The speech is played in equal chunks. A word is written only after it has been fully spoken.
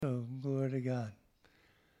to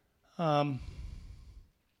God.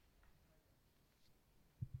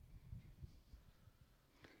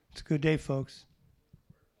 It's a good day, folks.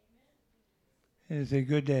 It is a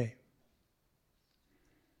good day.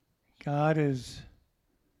 God is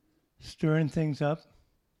stirring things up.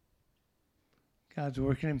 God's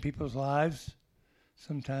working in people's lives,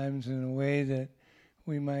 sometimes in a way that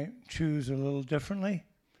we might choose a little differently,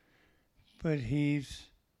 but He's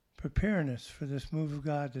preparing us for this move of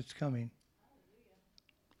God that's coming.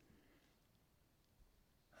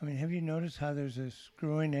 I mean, have you noticed how there's this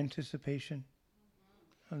growing anticipation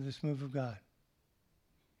of this move of God?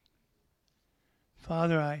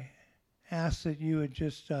 Father, I ask that you would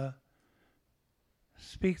just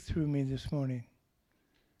speak through me this morning.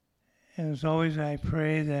 And as always, I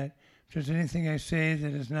pray that if there's anything I say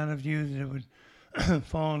that is not of you, that it would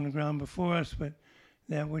fall on the ground before us, but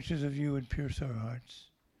that which is of you would pierce our hearts.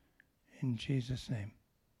 In Jesus' name,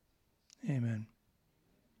 amen.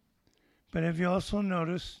 But have you also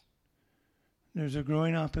noticed there's a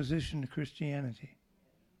growing opposition to Christianity?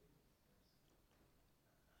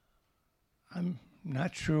 I'm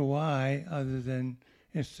not sure why, other than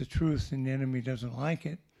it's the truth and the enemy doesn't like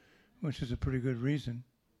it, which is a pretty good reason.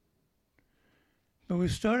 But we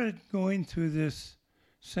started going through this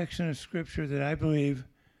section of Scripture that I believe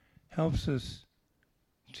helps us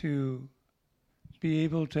to be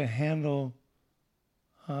able to handle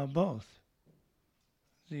both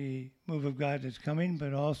the move of God that's coming,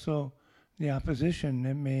 but also the opposition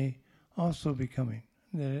that may also be coming.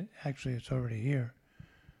 That actually it's already here.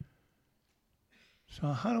 So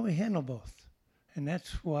how do we handle both? And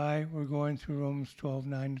that's why we're going through Romans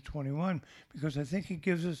 12:9-21, because I think it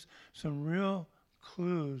gives us some real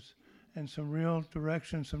clues and some real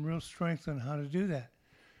direction, some real strength on how to do that.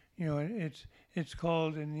 You know, it's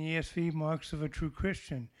called in the ESV Marks of a True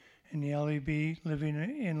Christian, in the LEB Living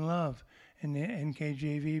in Love, in the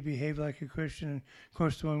NKJV Behave Like a Christian. And of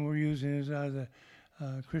course, the one we're using is out of the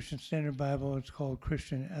Christian Standard Bible. It's called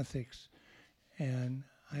Christian Ethics. And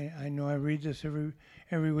I know I read this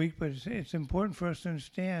every week, but it's important for us to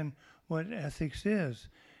understand what ethics is.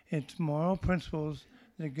 It's moral principles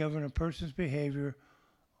that govern a person's behavior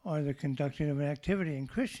or the conducting of an activity. And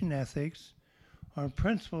Christian ethics are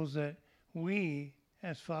principles that we,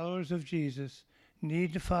 as followers of Jesus,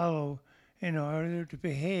 need to follow in order to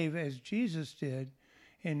behave as Jesus did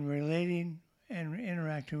in relating and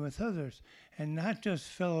interacting with others, and not just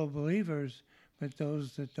fellow believers, but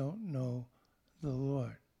those that don't know the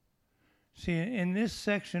Lord. See, in this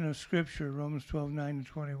section of Scripture, Romans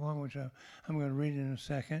 12:9-21, which I'm going to read in a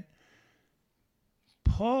second,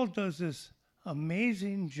 Paul does this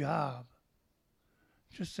amazing job,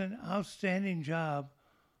 just an outstanding job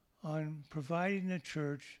on providing the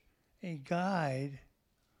church a guide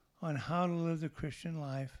on how to live the Christian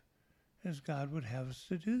life as God would have us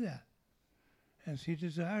to do that, as He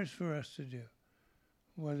desires for us to do.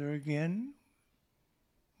 Whether, again,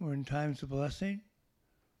 we're in times of blessing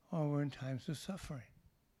or we're in times of suffering.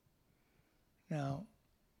 Now,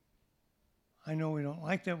 I know we don't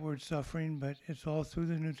like that word suffering, but it's all through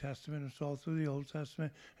the New Testament, it's all through the Old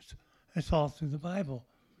Testament, it's all through the Bible.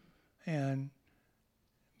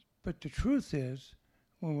 But the truth is,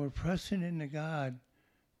 when we're pressing into God,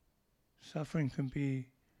 suffering can be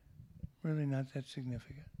really not that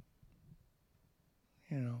significant.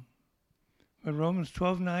 You know. But Romans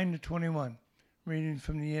 12:9-21, reading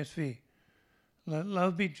from the ESV. Let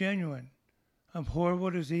love be genuine. Abhor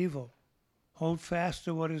what is evil. Hold fast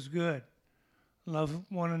to what is good. Love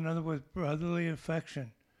one another with brotherly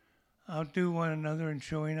affection. Outdo one another in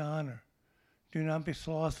showing honor. Do not be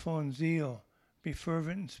slothful in zeal. Be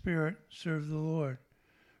fervent in spirit. Serve the Lord.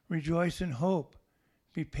 Rejoice in hope.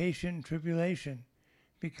 Be patient in tribulation.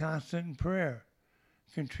 Be constant in prayer.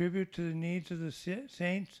 Contribute to the needs of the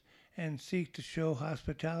saints and seek to show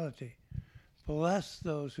hospitality. Bless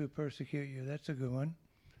those who persecute you. That's a good one.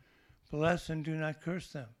 Bless and do not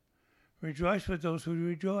curse them. Rejoice with those who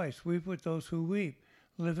rejoice. Weep with those who weep.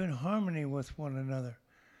 Live in harmony with one another.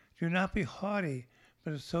 Do not be haughty,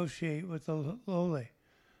 but associate with the lowly.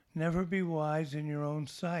 Never be wise in your own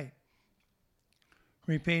sight.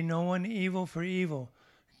 Repay no one evil for evil,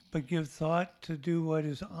 but give thought to do what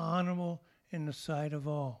is honorable in the sight of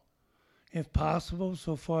all. If possible,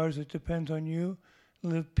 so far as it depends on you,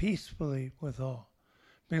 live peacefully with all.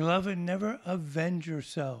 Beloved, never avenge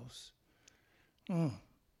yourselves.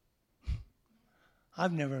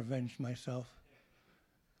 I've never avenged myself.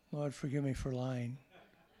 Lord, forgive me for lying.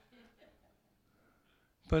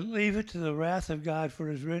 But leave it to the wrath of God, for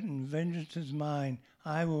it is written, vengeance is mine,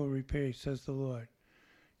 I will repay, says the Lord.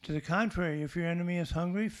 To the contrary, if your enemy is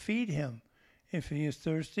hungry, feed him. If he is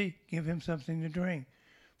thirsty, give him something to drink.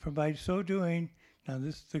 For by so doing, now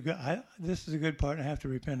this is a good part, and I have to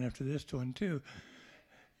repent after this one too.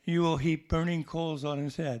 You will heap burning coals on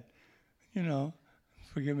his head. You know,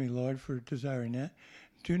 forgive me, Lord, for desiring that.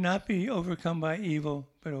 Do not be overcome by evil,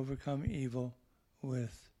 but overcome evil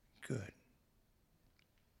with good.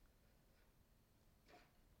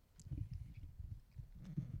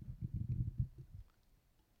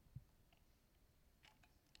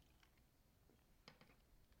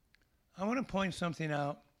 I want to point something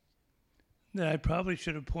out that I probably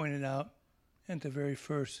should have pointed out at the very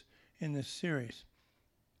first in this series.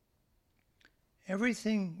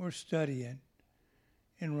 Everything we're studying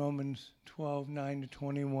in Romans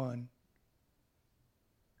 12:9-21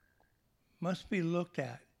 must be looked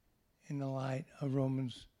at in the light of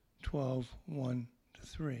Romans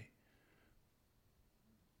 12:1-3.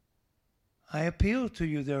 I appeal to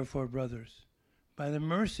you, therefore, brothers, by the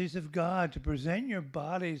mercies of God, to present your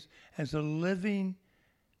bodies as a living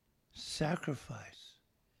sacrifice,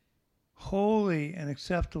 holy and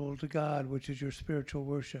acceptable to God, which is your spiritual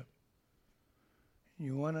worship.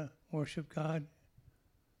 You want to worship God?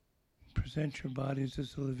 Present your bodies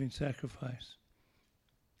as a living sacrifice.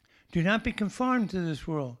 Do not be conformed to this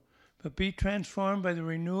world, but be transformed by the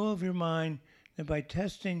renewal of your mind, that by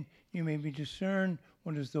testing you may be discern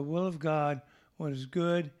what is the will of God, what is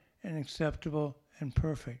good and acceptable and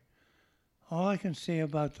perfect. All I can say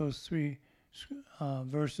about those three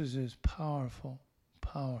verses is powerful,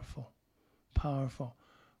 powerful, powerful.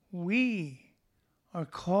 We are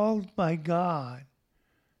called by God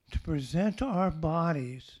to present our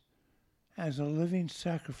bodies as a living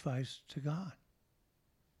sacrifice to God.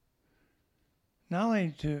 Not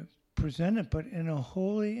only to present it, but in a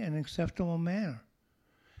holy and acceptable manner.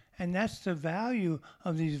 And that's the value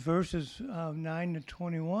of these verses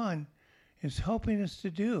 9-21 is helping us to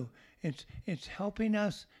do. It's helping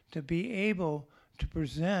us to be able to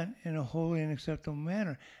present in a holy and acceptable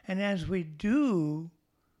manner. And as we do,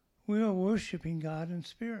 we are worshiping God in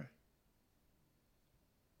spirit.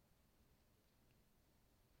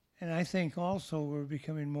 And I think also we're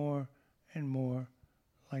becoming more and more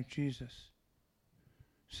like Jesus.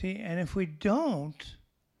 See, and if we don't,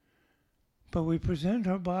 but we present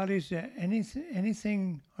our bodies to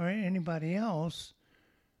anything or anybody else,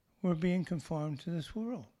 we're being conformed to this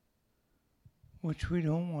world, which we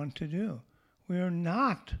don't want to do. We are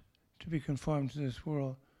not to be conformed to this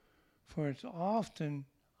world, for it's often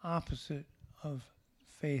opposite of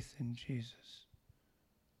faith in Jesus.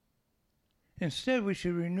 Instead, we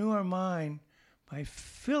should renew our mind by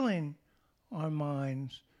filling our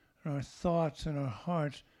minds and our thoughts and our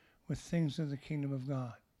hearts with things of the kingdom of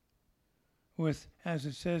God. With, as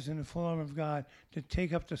it says in the full armor of God, to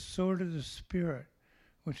take up the sword of the Spirit,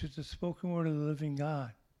 which is the spoken word of the living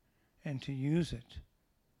God, and to use it.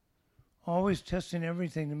 Always testing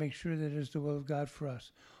everything to make sure that it is the will of God for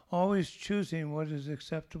us. Always choosing what is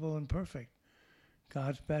acceptable and perfect.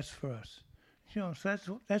 God's best for us. You know,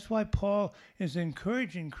 so that's why Paul is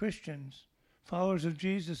encouraging Christians, followers of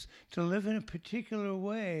Jesus, to live in a particular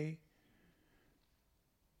way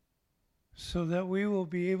so that we will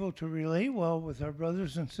be able to relate well with our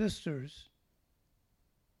brothers and sisters,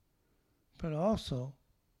 but also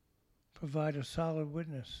provide a solid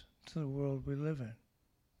witness to the world we live in.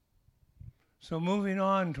 So moving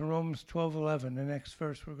on to Romans 12:11, the next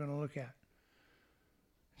verse we're going to look at.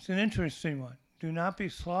 It's an interesting one. Do not be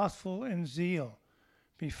slothful in zeal.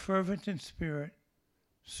 Be fervent in spirit.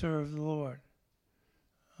 Serve the Lord.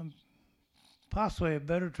 Possibly a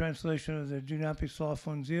better translation of the do not be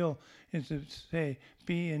slothful in zeal is to say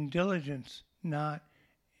be in diligence, not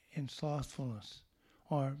in slothfulness.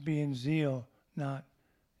 Or be in zeal, not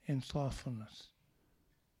in slothfulness.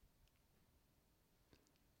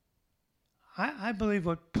 I believe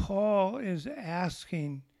what Paul is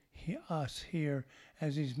asking us here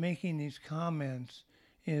as he's making these comments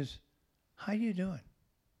is, how you doing?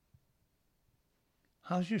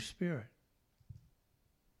 How's your spirit?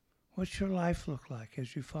 What's your life look like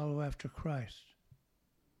as you follow after Christ?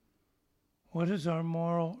 What is our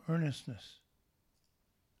moral earnestness?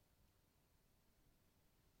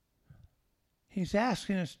 He's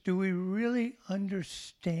asking us, do we really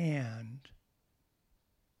understand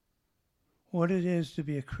what it is to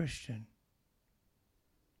be a Christian?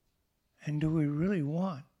 And do we really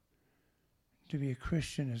want to be a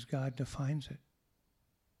Christian as God defines it?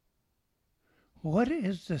 What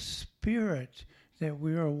is the spirit that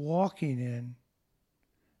we are walking in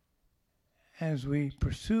as we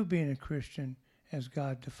pursue being a Christian as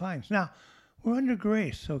God defines? Now, we're under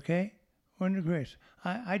grace, okay? We're under grace.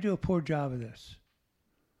 I do a poor job of this,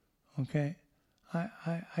 okay?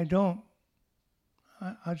 I don't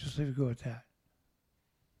I'll just leave it go at that.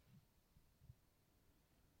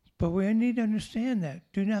 But we need to understand that.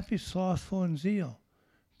 Do not be slothful in zeal.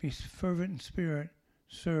 Be fervent in spirit.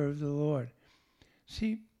 Serve the Lord.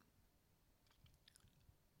 See,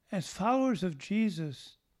 as followers of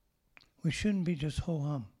Jesus, we shouldn't be just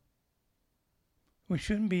ho-hum. We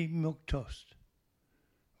shouldn't be milquetoast.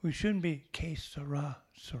 We shouldn't be que sera,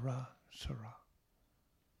 sera, sera.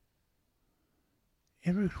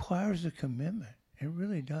 It requires a commitment. It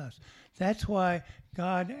really does. That's why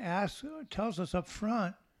God tells us up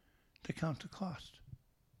front to count the cost.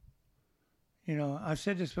 You know, I've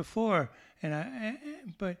said this before,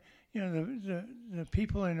 but you know, the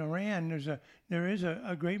people in Iran, there is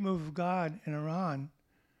a great move of God in Iran,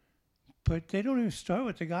 but they don't even start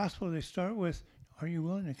with the gospel. They start with, are you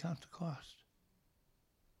willing to count the cost?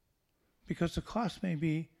 Because the cost may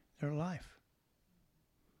be their life.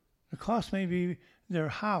 The cost may be their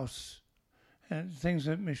house, and things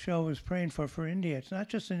that Michelle was praying for India. It's not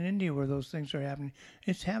just in India where those things are happening.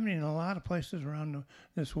 It's happening in a lot of places around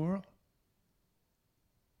this world.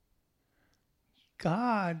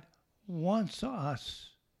 God wants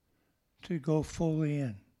us to go fully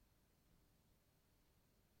in.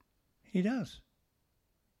 He does.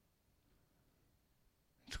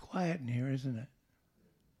 It's quiet in here, isn't it?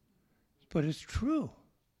 But it's true.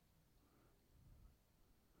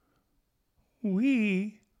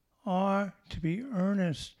 We are to be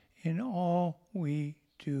earnest in all we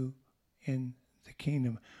do in the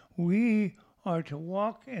kingdom. We are to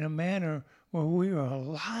walk in a manner where we are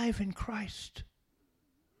alive in Christ.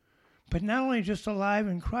 But not only just alive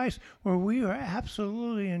in Christ, where we are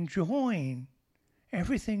absolutely enjoying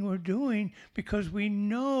everything we're doing because we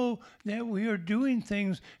know that we are doing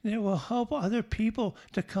things that will help other people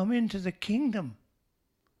to come into the kingdom,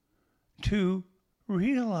 to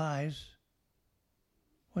realize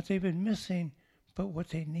what they've been missing, but what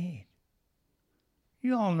they need.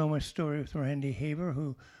 You all know my story with Randy Haber,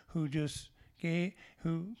 who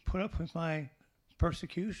put up with my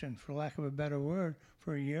persecution, for lack of a better word,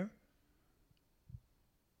 for a year.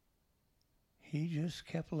 He just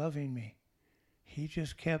kept loving me. He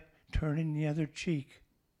just kept turning the other cheek.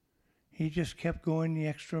 He just kept going the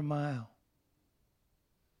extra mile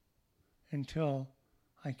until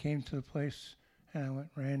I came to the place and I went,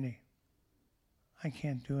 Randy, I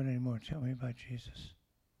can't do it anymore. Tell me about Jesus.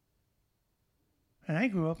 And I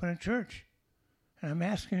grew up in a church, and I'm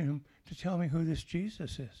asking him to tell me who this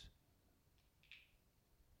Jesus is.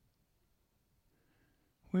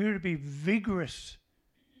 We are to be vigorous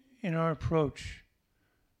in our approach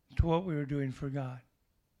to what we were doing for God.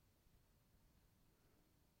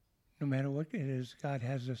 No matter what it is God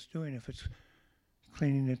has us doing, if it's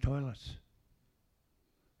cleaning the toilets,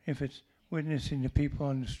 if it's witnessing to people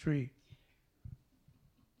on the street,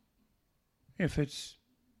 if it's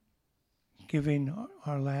giving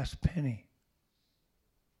our last penny.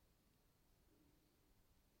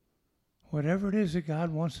 Whatever it is that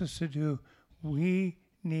God wants us to do, we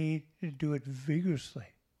need to do it vigorously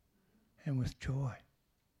and with joy.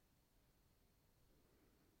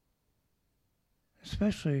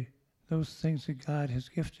 Especially those things that God has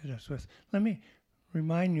gifted us with. Let me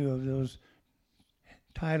remind you of those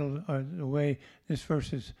titles, or the way this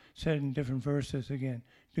verse is said in different verses again.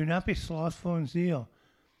 Do not be slothful in zeal.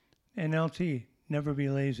 NLT, never be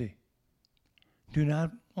lazy. Do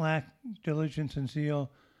not lack diligence and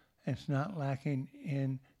zeal. It's not lacking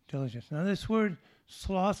in diligence. Now this word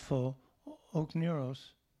slothful, okneros,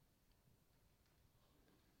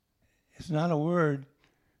 is not a word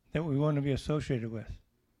that we want to be associated with.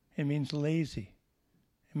 It means lazy.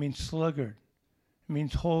 It means sluggard. It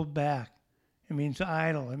means hold back. It means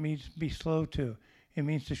idle. It means be slow to. It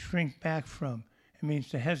means to shrink back from. It means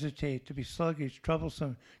to hesitate, to be sluggish,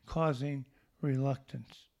 troublesome, causing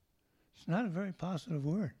reluctance. It's not a very positive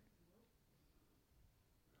word.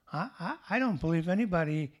 I don't believe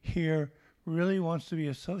anybody here really wants to be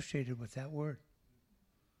associated with that word.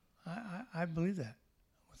 I believe that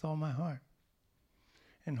with all my heart.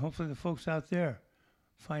 And hopefully the folks out there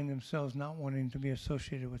find themselves not wanting to be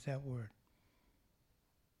associated with that word.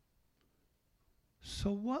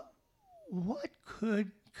 So what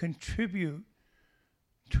could contribute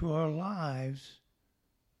to our lives,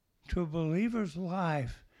 to a believer's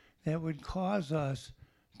life, that would cause us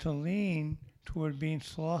to lean toward being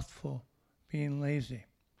slothful, being lazy?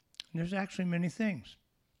 And there's actually many things.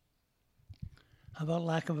 How about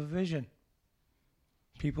lack of a vision?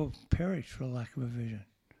 People perish for lack of a vision.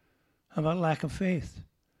 How about lack of faith?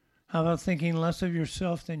 How about thinking less of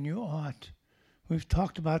yourself than you ought? We've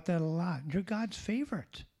talked about that a lot. You're God's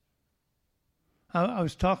favorite. I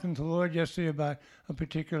was talking to the Lord yesterday about a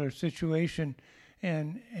particular situation,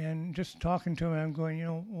 And just talking to him, I'm going,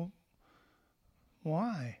 well,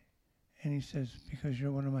 why? And he says, because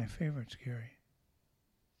you're one of my favorites, Gary.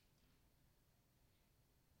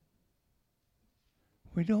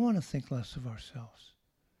 We don't want to think less of ourselves.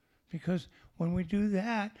 Because when we do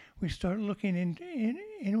that, we start looking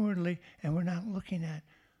inwardly, and we're not looking at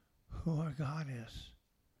who our God is.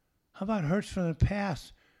 How about hurts from the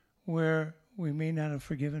past where we may not have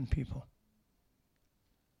forgiven people?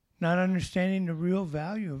 Not understanding the real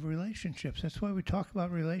value of relationships. That's why we talk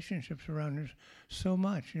about relationships around here so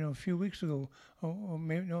much. A few weeks ago, or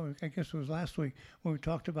maybe, no, I guess it was last week, when we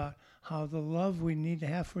talked about how the love we need to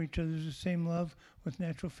have for each other is the same love with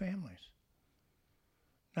natural families.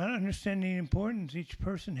 Not understanding the importance each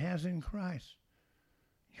person has in Christ.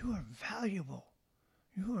 You are valuable.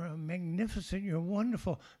 You are magnificent. You're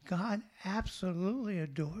wonderful. God absolutely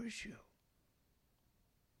adores you.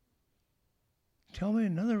 Tell me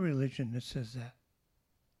another religion that says that.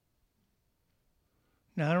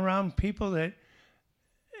 Not around people and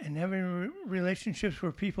having relationships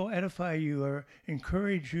where people edify you or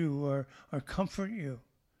encourage you or comfort you.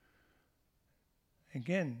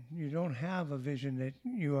 Again, you don't have a vision that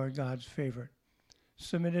you are God's favorite.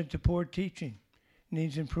 Submitted to poor teaching,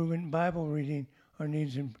 needs improvement in Bible reading, or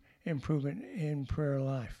needs improvement in prayer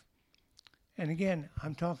life. And again,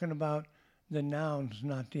 I'm talking about the nouns,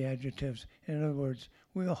 not the adjectives. In other words,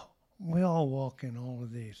 we all walk in all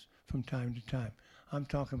of these from time to time. I'm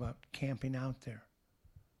talking about camping out there.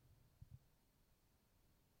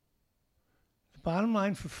 The bottom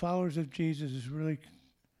line for followers of Jesus is really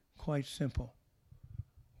quite simple.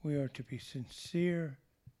 We are to be sincere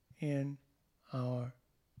in our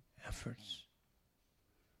efforts.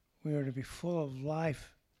 We are to be full of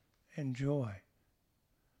life and joy.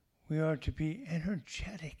 We are to be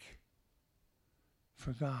energetic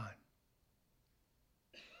for God.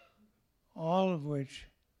 All of which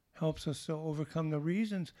helps us to overcome the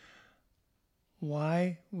reasons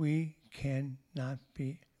why we can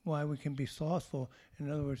be slothful.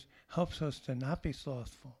 In other words, helps us to not be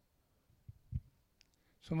slothful.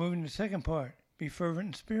 So moving to the second part, be fervent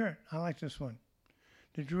in spirit. I like this one.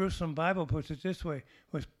 The Jerusalem Bible puts it this way: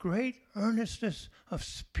 with great earnestness of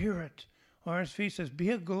spirit. RSV says, be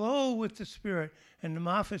aglow with the Spirit. And the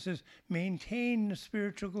Moffat says, maintain the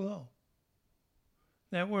spiritual glow.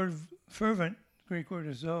 That word fervent, Greek word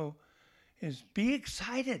is zoe, is be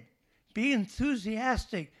excited, be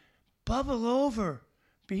enthusiastic, bubble over,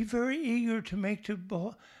 be very eager to make to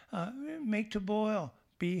boil,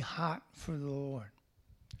 be hot for the Lord.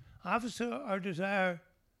 Opposite our desire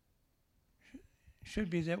should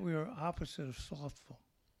be that we are opposite of slothful.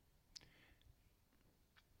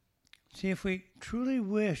 See, if we truly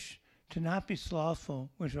wish to not be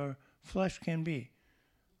slothful, which our flesh can be,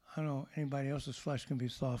 I don't know anybody else's flesh can be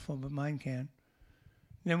slothful, but mine can,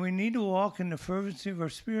 then we need to walk in the fervency of our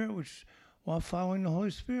spirit, which while following the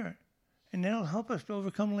Holy Spirit. And that'll help us to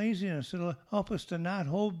overcome laziness. It'll help us to not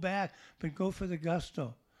hold back, but go for the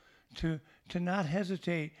gusto, to not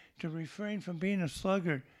hesitate, to refrain from being a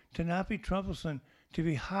sluggard, to not be troublesome, to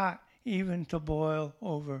be hot, even to boil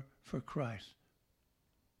over for Christ.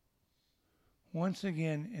 Once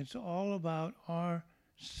again, it's all about our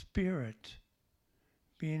spirit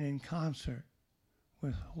being in concert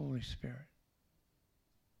with Holy Spirit.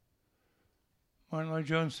 Martin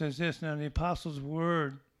Lloyd-Jones says this: now the Apostles'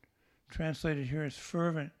 word, translated here as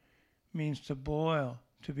fervent, means to boil,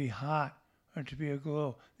 to be hot, or to be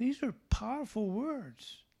aglow. These are powerful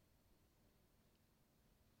words.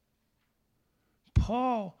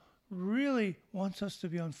 Paul really wants us to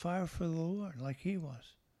be on fire for the Lord like he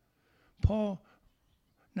was. Paul,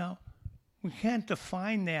 now, we can't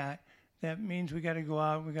define that. That means we got to go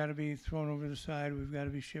out, we got to be thrown over the side, we've got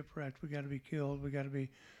to be shipwrecked, we got to be killed, we got to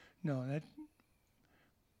be,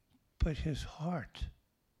 but his heart,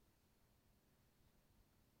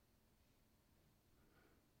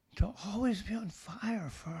 to always be on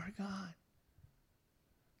fire for our God,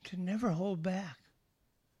 to never hold back,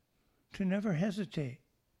 to never hesitate,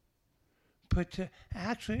 but to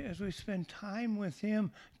actually, as we spend time with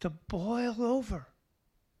him, to boil over.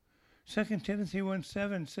 2 Timothy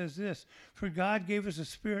 1:7 says this: for God gave us a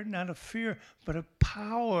spirit not of fear, but of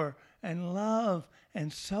power and love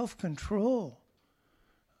and self-control.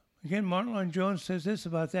 Again, Martin Lloyd-Jones says this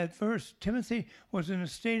about that verse: Timothy was in a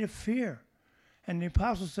state of fear. And the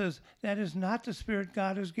apostle says that is not the spirit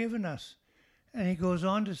God has given us. And he goes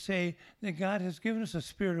on to say that God has given us a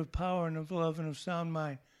spirit of power and of love and of sound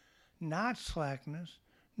mind. Not slackness,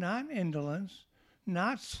 not indolence,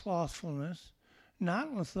 not slothfulness,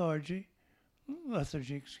 not lethargy,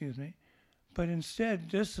 but instead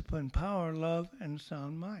discipline, power, love, and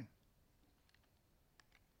sound mind.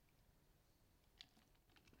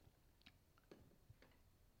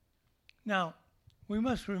 Now, we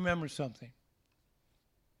must remember something.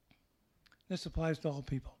 This applies to all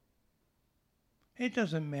people. It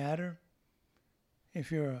doesn't matter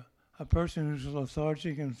if you're a person who's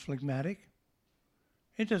lethargic and phlegmatic.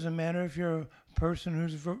 It doesn't matter if you're a person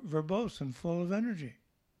who's verbose and full of energy.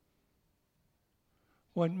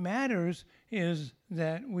 What matters is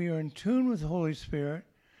that we are in tune with the Holy Spirit,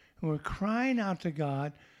 and we're crying out to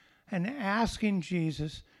God and asking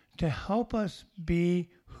Jesus to help us be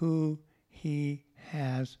who He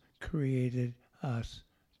has created us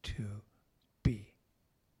to be.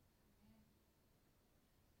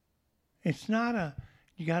 It's not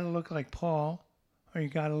you got to look like Paul, or you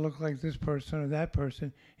got to look like this person or that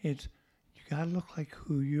person. It's you got to look like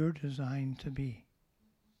who you're designed to be.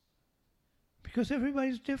 Because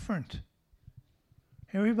everybody's different.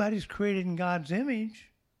 Everybody's created in God's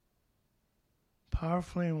image,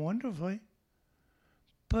 powerfully and wonderfully.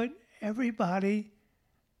 But everybody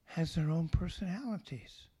has their own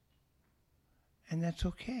personalities. And that's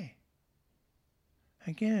okay.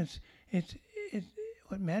 Again, it's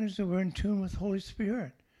what matters is that we're in tune with Holy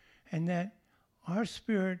Spirit, and that our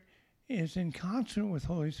spirit is in concert with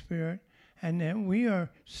Holy Spirit, and that we are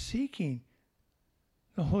seeking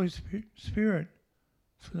the Holy Spirit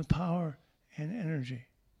for the power and energy.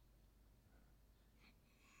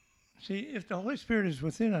 See, if the Holy Spirit is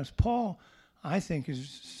within us, Paul, I think,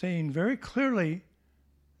 is saying very clearly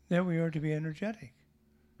that we are to be energetic.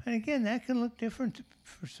 And again, that can look different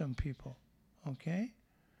for some people, okay?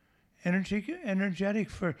 Energetic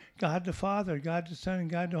for God the Father, God the Son, and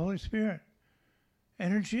God the Holy Spirit.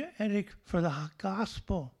 Energetic for the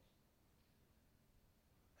gospel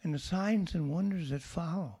and the signs and wonders that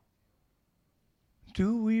follow.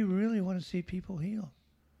 Do we really want to see people healed?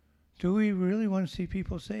 Do we really want to see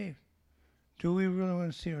people saved? Do we really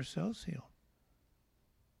want to see ourselves healed?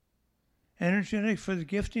 Energetic for the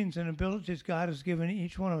giftings and abilities God has given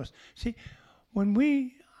each one of us. See, when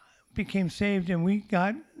we became saved and we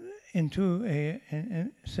got into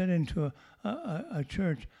set into a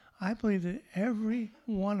church, I believe that every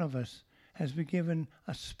one of us has been given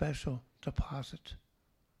a special deposit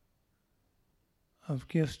of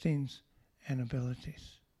giftings and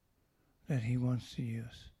abilities that He wants to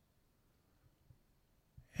use.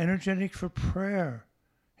 Energetic for prayer,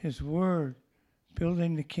 His Word,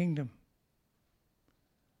 building the kingdom.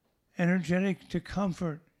 Energetic to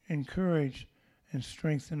comfort, encourage, and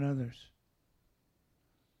strengthen others.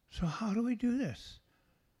 So how do we do this?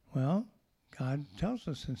 Well, God tells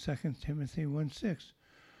us in 2 Timothy 1:6,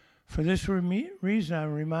 for this reason I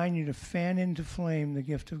remind you to fan into flame the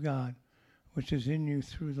gift of God, which is in you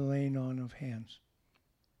through the laying on of hands.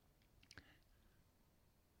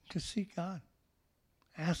 To seek God.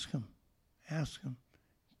 Ask Him. Ask Him.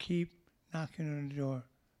 Keep knocking on the door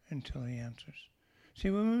until He answers. See,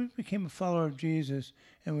 when we became a follower of Jesus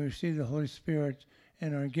and we received the Holy Spirit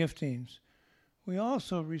and our giftings, we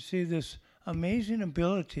also received this amazing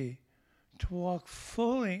ability to walk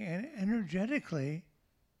fully and energetically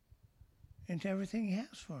into everything He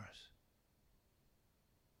has for us.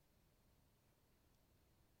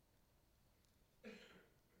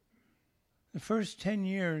 The first 10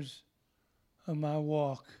 years of my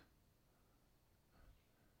walk,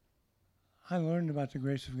 I learned about the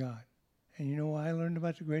grace of God. And you know why I learned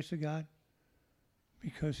about the grace of God?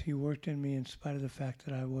 Because He worked in me in spite of the fact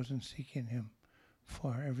that I wasn't seeking Him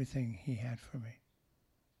for everything He had for me.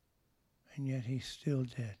 And yet He still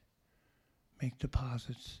did make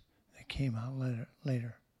deposits that came out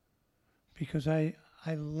later. Because I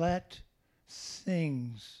let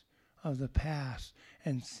things of the past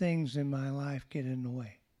and things in my life get in the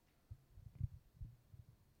way.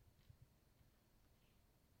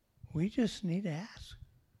 We just need to ask.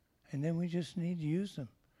 And then we just need to use them.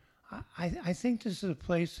 I think this is a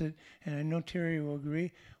place that, and I know Terry will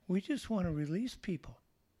agree, we just want to release people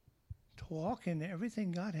to walk into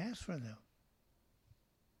everything God has for them.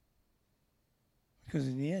 Because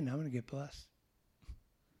in the end, I'm going to get blessed.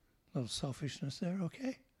 A little selfishness there,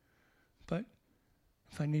 okay? But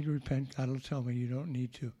if I need to repent, God will tell me you don't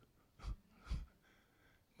need to.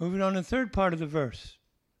 Moving on to the third part of the verse.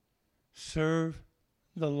 Serve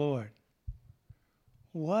the Lord.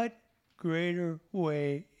 What greater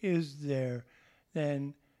way is there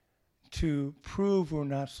than to prove we're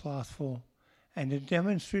not slothful and to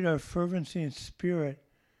demonstrate our fervency and spirit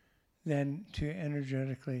than to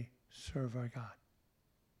energetically serve our God?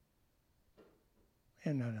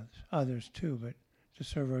 And not others too, but to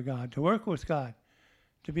serve our God, to work with God,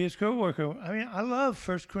 to be His co-worker. I mean, I love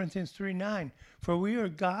 1 Corinthians 3:9, for we are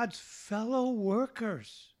God's fellow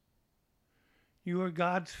workers. You are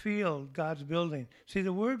God's field, God's building. See,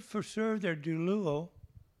 the word for serve there, douleuo,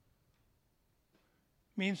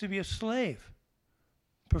 means to be a slave.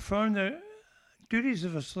 Perform the duties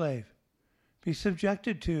of a slave. Be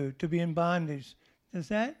subjected to be in bondage. Does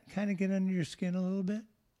that kind of get under your skin a little bit?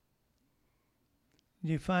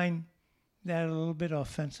 Do you find that a little bit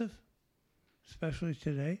offensive? Especially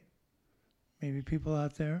today? Maybe people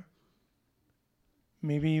out there?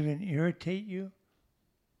 Maybe even irritate you?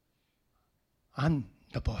 I'm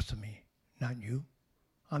the boss of me, not you.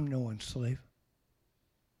 I'm no one's slave.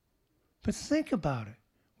 But think about it.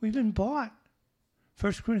 We've been bought.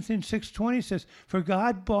 1 Corinthians 6:20 says, "For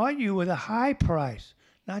God bought you with a high price."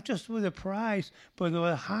 Not just with a price, but with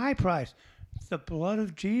a high price. The blood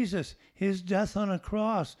of Jesus, his death on a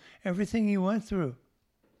cross, everything he went through.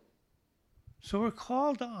 So we're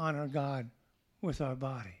called to honor God with our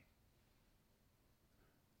body.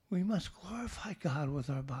 We must glorify God with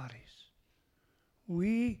our bodies.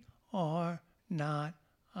 We are not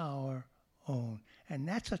our own. And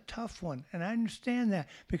that's a tough one. And I understand that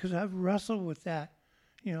because I've wrestled with that.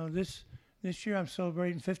 You know, this year I'm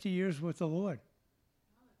celebrating 50 years with the Lord.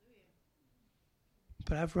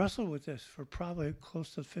 But I've wrestled with this for probably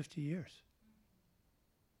close to 50 years.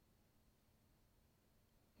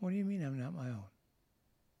 What do you mean I'm not my own?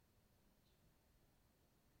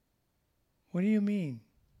 What do you mean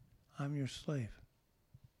I'm your slave?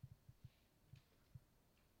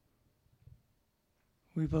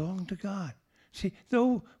 We belong to God. See,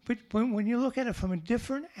 but when you look at it from a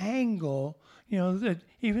different angle, you know, that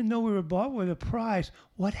even though we were bought with a price,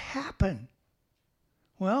 what happened?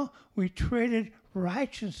 Well, we traded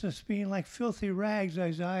righteousness being like filthy rags,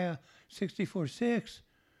 Isaiah 64:6,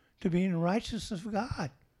 to being righteousness of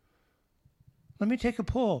God. Let me take a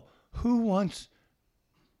poll. Who wants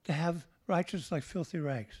to have righteousness like filthy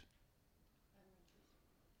rags?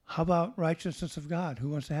 How about righteousness of God? Who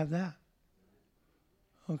wants to have that?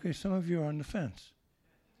 Okay, some of you are on the fence.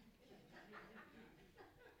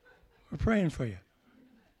 We're praying for you.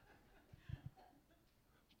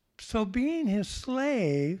 So being his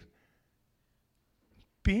slave,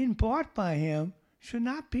 being bought by him, should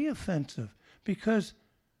not be offensive because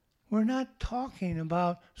we're not talking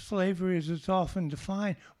about slavery as it's often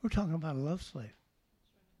defined. We're talking about a love slave.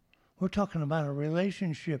 We're talking about a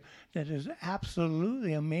relationship that is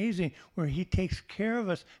absolutely amazing where he takes care of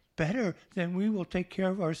us better than we will take care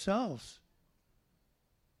of ourselves.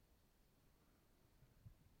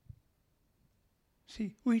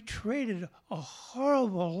 See, we traded a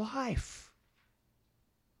horrible life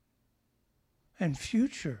and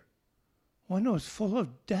future, one that was full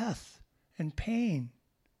of death and pain,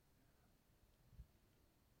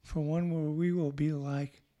 for one where we will be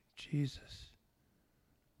like Jesus.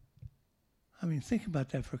 I mean, think about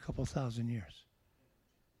that for a couple thousand years.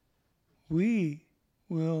 We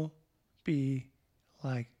will be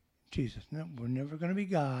like Jesus. No, we're never going to be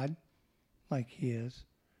God like he is,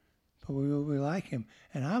 but we will be like him.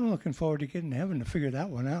 And I'm looking forward to getting to heaven to figure that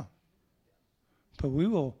one out. But we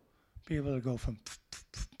will be able to go from...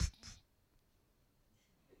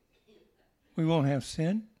 We won't have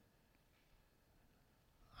sin.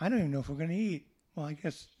 I don't even know if we're going to eat. Well, I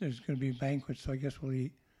guess there's going to be a banquet, so I guess we'll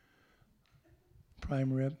eat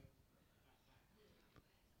prime rib.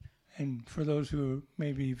 And for those who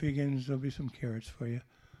may be vegans, there'll be some carrots for you.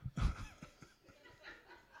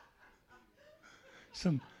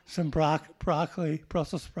 some broccoli,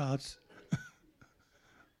 Brussels sprouts.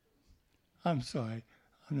 I'm sorry.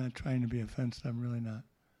 I'm not trying to be offensive. I'm really not.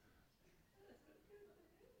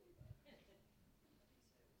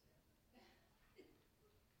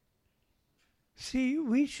 See,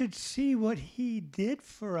 we should see what he did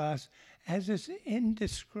for us as this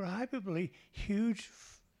indescribably huge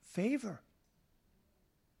favor.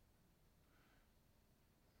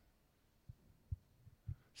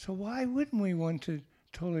 So why wouldn't we want to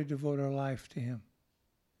totally devote our life to him?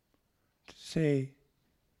 To say,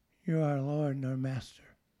 you're our Lord and our Master.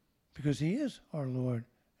 Because he is our Lord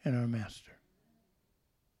and our Master.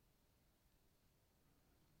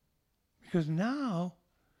 Because now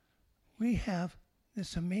we have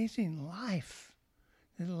this amazing life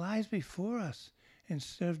that lies before us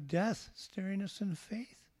instead of death staring us in the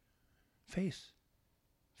face. It's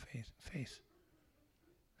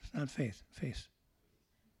not faith, face.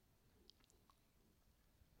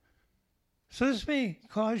 So this may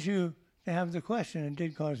cause you to have the question. It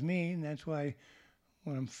did cause me, and that's why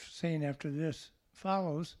what I'm saying after this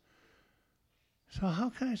follows. So how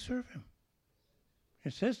can I serve him?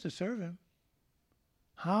 It says to serve him.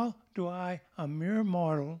 How do I, a mere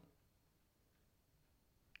mortal,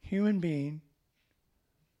 human being,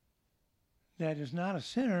 that is not a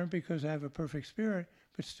sinner because I have a perfect spirit,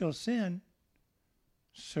 but still sin,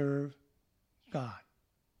 serve God?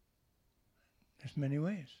 There's many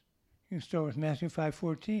ways. You can start with Matthew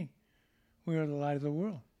 5:14. We are the light of the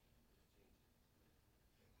world.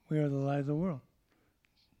 We are the light of the world.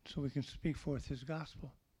 So we can speak forth his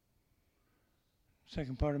gospel.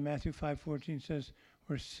 Second part of Matthew 5:14 says,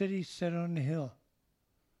 we're a city set on a hill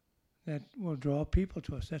that will draw people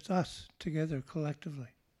to us. That's us together collectively.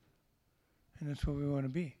 And that's what we want to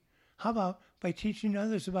be. How about by teaching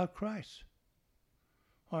others about Christ?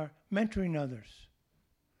 Or mentoring others?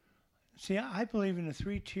 See, I believe in a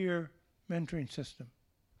 3-tier mentoring system.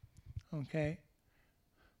 Okay?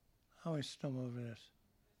 I always stumble over this.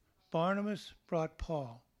 Barnabas brought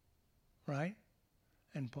Paul, right?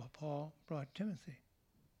 And Paul brought Timothy.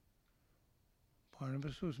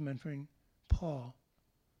 Barnabas was mentoring Paul.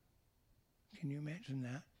 Can you imagine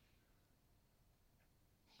that?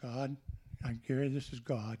 God, Gary, this is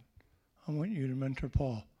God. I want you to mentor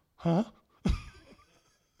Paul. Huh?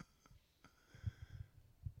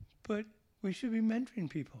 But we should be mentoring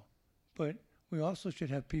people. But we also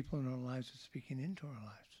should have people in our lives that speaking into our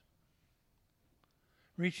lives.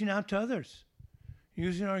 Reaching out to others.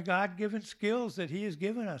 Using our God-given skills that he has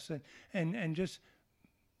given us and just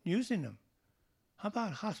using them. How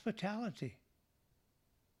about hospitality?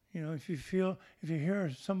 You know, if you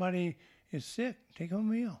hear somebody is sick, take them a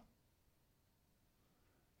meal.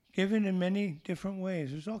 Giving in many different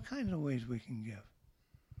ways. There's all kinds of ways we can give.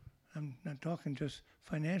 I'm not talking just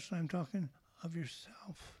financially, I'm talking of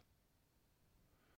yourself.